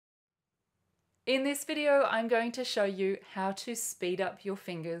In this video, I'm going to show you how to speed up your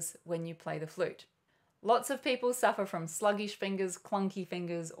fingers when you play the flute. Lots of people suffer from sluggish fingers, clunky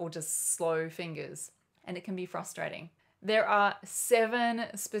fingers, or just slow fingers, and it can be frustrating. There are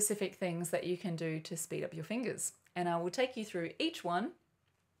 7 specific things that you can do to speed up your fingers, and I will take you through each one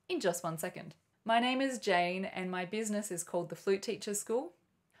in just 1 second. My name is Jane, and my business is called the Flute Teacher School.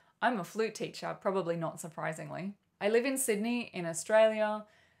 I'm a flute teacher, probably not surprisingly. I live in Sydney, in Australia,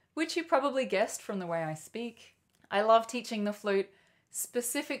 which you probably guessed from the way I speak. I love teaching the flute.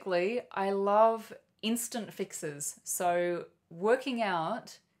 Specifically, I love instant fixes. So working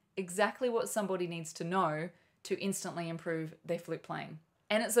out exactly what somebody needs to know to instantly improve their flute playing.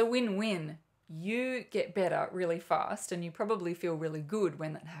 And it's a win-win. You get better really fast and you probably feel really good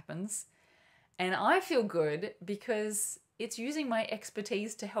when that happens. And I feel good because it's using my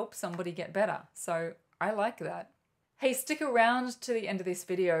expertise to help somebody get better. So I like that. Hey, stick around to the end of this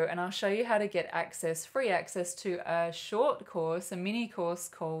video and I'll show you how to get access, free access to a short course, a mini course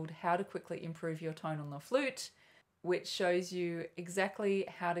called How to Quickly Improve Your Tone on the Flute, which shows you exactly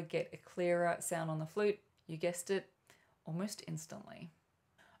how to get a clearer sound on the flute. You guessed it, almost instantly.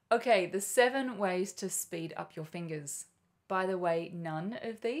 Okay, the 7 ways to speed up your fingers. By the way, none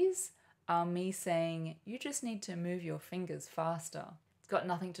of these are me saying you just need to move your fingers faster. It's got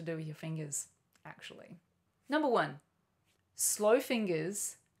nothing to do with your fingers, actually. Number 1. Slow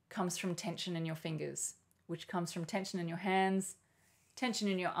fingers comes from tension in your fingers, which comes from tension in your hands, tension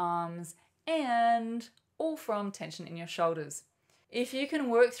in your arms, and all from tension in your shoulders. If you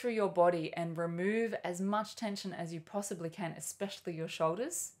can work through your body and remove as much tension as you possibly can, especially your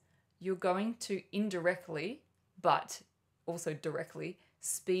shoulders, you're going to indirectly, but also directly,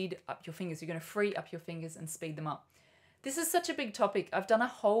 speed up your fingers. You're going to free up your fingers and speed them up. This is such a big topic. I've done a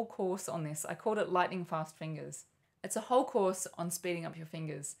whole course on this. I called it Lightning Fast Fingers. It's a whole course on speeding up your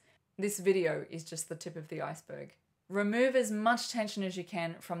fingers. This video is just the tip of the iceberg. Remove as much tension as you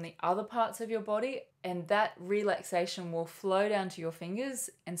can from the other parts of your body, and that relaxation will flow down to your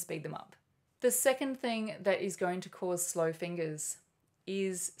fingers and speed them up. The second thing that is going to cause slow fingers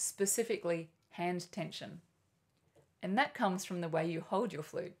is specifically hand tension. And that comes from the way you hold your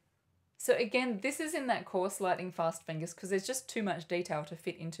flute. So again, this is in that course, Lightning Fast Fingers, because there's just too much detail to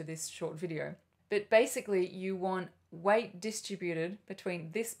fit into this short video. But basically, you want weight distributed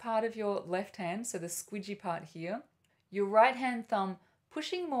between this part of your left hand, so the squidgy part here, your right hand thumb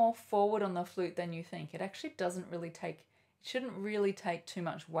pushing more forward on the flute than you think. It actually shouldn't really take too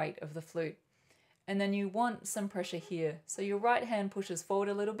much weight of the flute. And then you want some pressure here. So your right hand pushes forward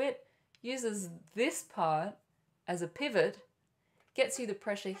a little bit, uses this part as a pivot, gets you the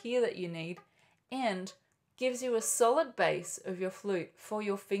pressure here that you need, and gives you a solid base of your flute for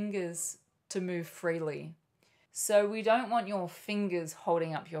your fingers to move freely. So we don't want your fingers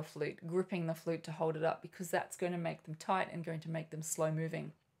holding up your flute, gripping the flute to hold it up, because that's going to make them tight and going to make them slow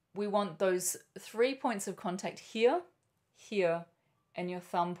moving. We want those 3 points of contact here, here, and your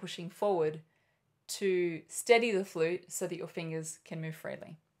thumb pushing forward to steady the flute so that your fingers can move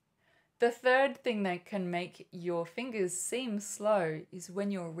freely. The third thing that can make your fingers seem slow is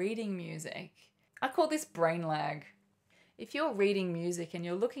when you're reading music. I call this brain lag. If you're reading music and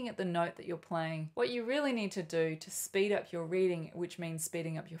you're looking at the note that you're playing, what you really need to do to speed up your reading, which means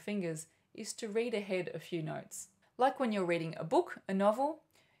speeding up your fingers, is to read ahead a few notes. Like when you're reading a book, a novel,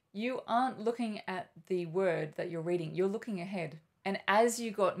 you aren't looking at the word that you're reading, you're looking ahead. And as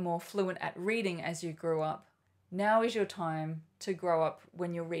you got more fluent at reading as you grew up, now is your time to grow up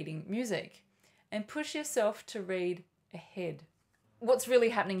when you're reading music and push yourself to read ahead. What's really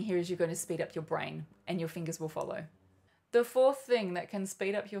happening here is you're going to speed up your brain and your fingers will follow. The fourth thing that can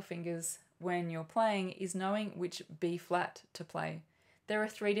speed up your fingers when you're playing is knowing which B flat to play. There are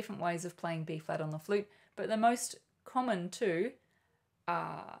 3 different ways of playing B flat on the flute, but the most common 2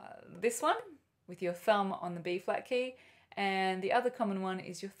 are this one with your thumb on the B flat key, and the other common one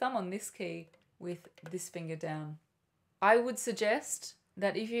is your thumb on this key with this finger down. I would suggest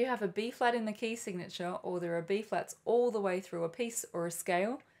that if you have a B flat in the key signature, or there are B flats all the way through a piece or a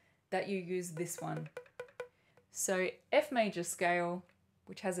scale, that you use this one. So F major scale,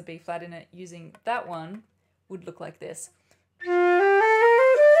 which has a B flat in it, using that one would look like this.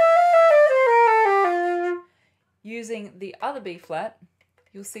 Using the other B flat,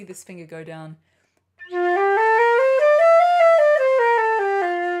 you'll see this finger go down.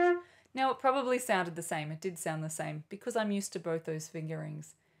 Now it probably sounded the same, it did sound the same, because I'm used to both those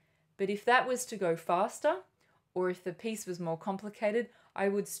fingerings. But if that was to go faster, or if the piece was more complicated, I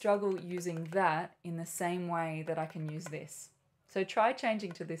would struggle using that in the same way that I can use this. So try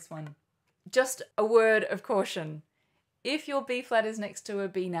changing to this one. Just a word of caution. If your B flat is next to a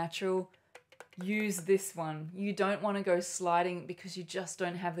B natural, use this one. You don't want to go sliding because you just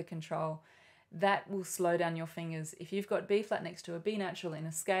don't have the control. That will slow down your fingers. If you've got B flat next to a B natural in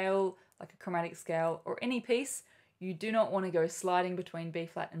a scale, like a chromatic scale or any piece, you do not want to go sliding between B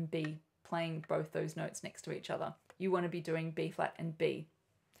flat and B, playing both those notes next to each other. You want to be doing B flat and B.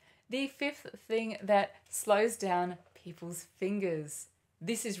 The fifth thing that slows down people's fingers.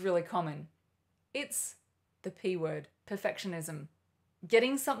 This is really common. It's the P word, perfectionism.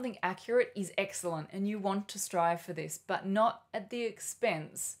 Getting something accurate is excellent and you want to strive for this, but not at the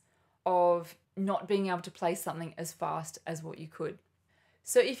expense of not being able to play something as fast as what you could.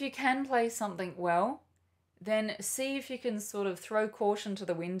 So if you can play something well, then see if you can sort of throw caution to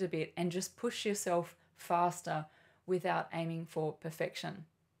the wind a bit and just push yourself faster without aiming for perfection.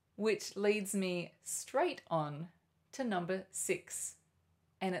 Which leads me straight on to number 6.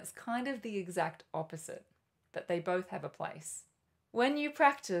 And it's kind of the exact opposite, but they both have a place. When you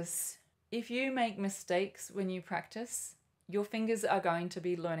practice, if you make mistakes when you practice, your fingers are going to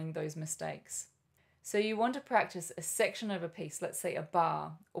be learning those mistakes. So you want to practice a section of a piece, let's say a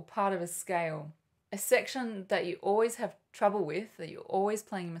bar or part of a scale, a section that you always have trouble with, that you're always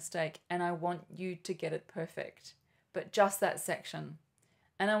playing a mistake, and I want you to get it perfect, but just that section.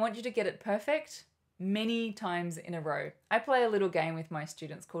 And I want you to get it perfect many times in a row. I play a little game with my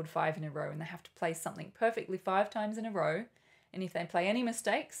students called 5 in a row, and they have to play something perfectly 5 times in a row. And if they play any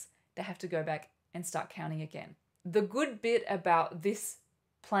mistakes, they have to go back and start counting again. The good bit about this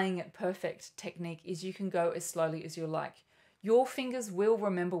playing it perfect technique is you can go as slowly as you like. Your fingers will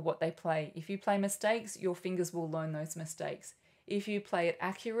remember what they play. If you play mistakes, your fingers will learn those mistakes. If you play it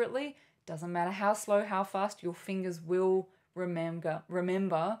accurately, doesn't matter how slow, how fast, your fingers will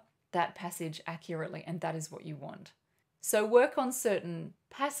remember that passage accurately, and that is what you want. So work on certain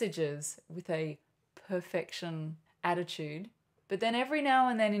passages with a perfection attitude, but then every now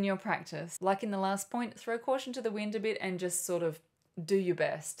and then in your practice, like in the last point, throw caution to the wind a bit and just sort of do your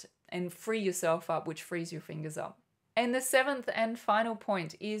best and free yourself up, which frees your fingers up. And the 7th and final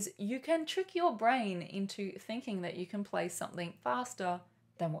point is you can trick your brain into thinking that you can play something faster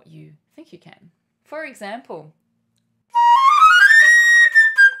than what you think you can. For example,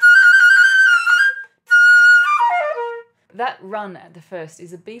 that run at the first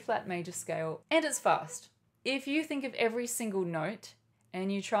is a B flat major scale and it's fast. If you think of every single note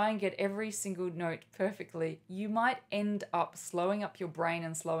and you try and get every single note perfectly, you might end up slowing up your brain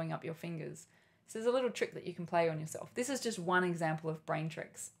and slowing up your fingers. So there's a little trick that you can play on yourself. This is just one example of brain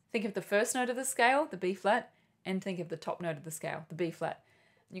tricks. Think of the first note of the scale, the B flat, and think of the top note of the scale, the B flat.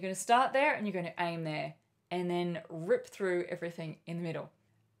 You're going to start there and you're going to aim there and then rip through everything in the middle.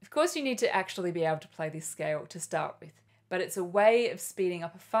 Of course, you need to actually be able to play this scale to start with, but it's a way of speeding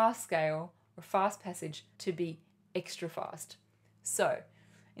up a fast scale or fast passage to be extra fast. So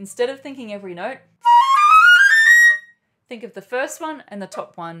instead of thinking every note, think of the first one and the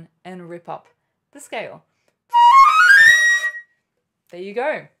top one and rip up the scale. There you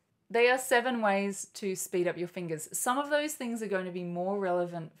go. There are 7 ways to speed up your fingers. Some of those things are going to be more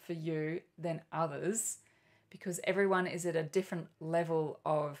relevant for you than others because everyone is at a different level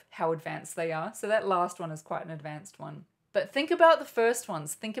of how advanced they are. So that last one is quite an advanced one. But think about the first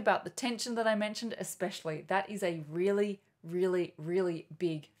ones. Think about the tension that I mentioned especially. That is a really, really, really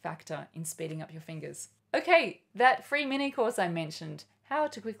big factor in speeding up your fingers. Okay, that free mini course I mentioned, how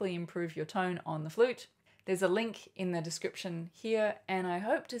to quickly improve your tone on the flute. There's a link in the description here and I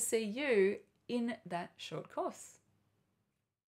hope to see you in that short course.